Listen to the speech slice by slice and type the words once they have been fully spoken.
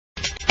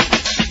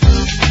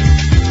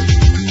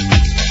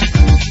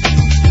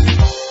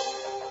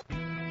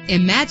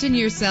Imagine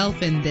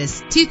yourself in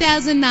this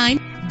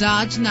 2009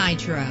 Dodge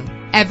Nitro.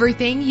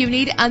 Everything you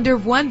need under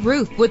one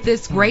roof with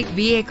this great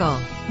vehicle.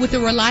 With a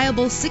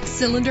reliable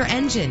 6-cylinder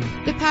engine,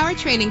 the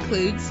powertrain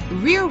includes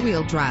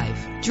rear-wheel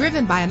drive,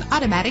 driven by an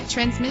automatic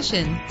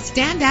transmission.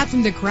 Stand out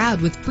from the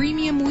crowd with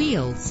premium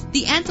wheels.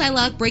 The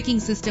anti-lock braking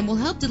system will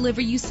help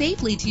deliver you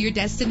safely to your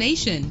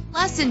destination.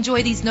 Plus,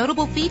 enjoy these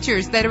notable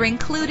features that are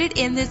included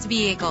in this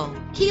vehicle: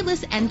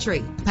 keyless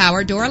entry,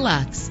 power door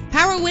locks,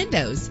 power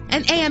windows,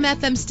 an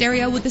AM/FM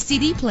stereo with a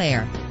CD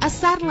player, a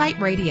satellite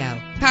radio,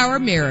 power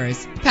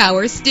mirrors,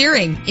 power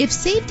steering. If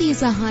safety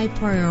is a high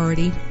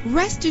priority,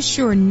 rest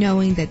assured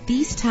knowing that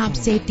these top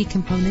safety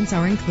components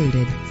are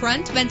included: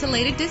 front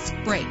ventilated disc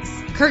brakes,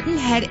 curtain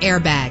head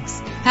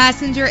airbags,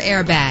 passenger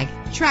airbag,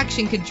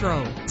 traction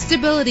control,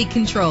 stability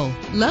control,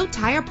 low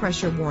tire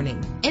pressure warning,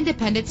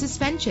 independent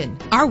suspension.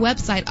 Our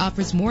website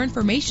offers more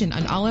information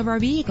on all of our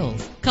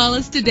vehicles. Call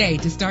us today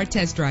to start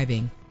test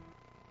driving.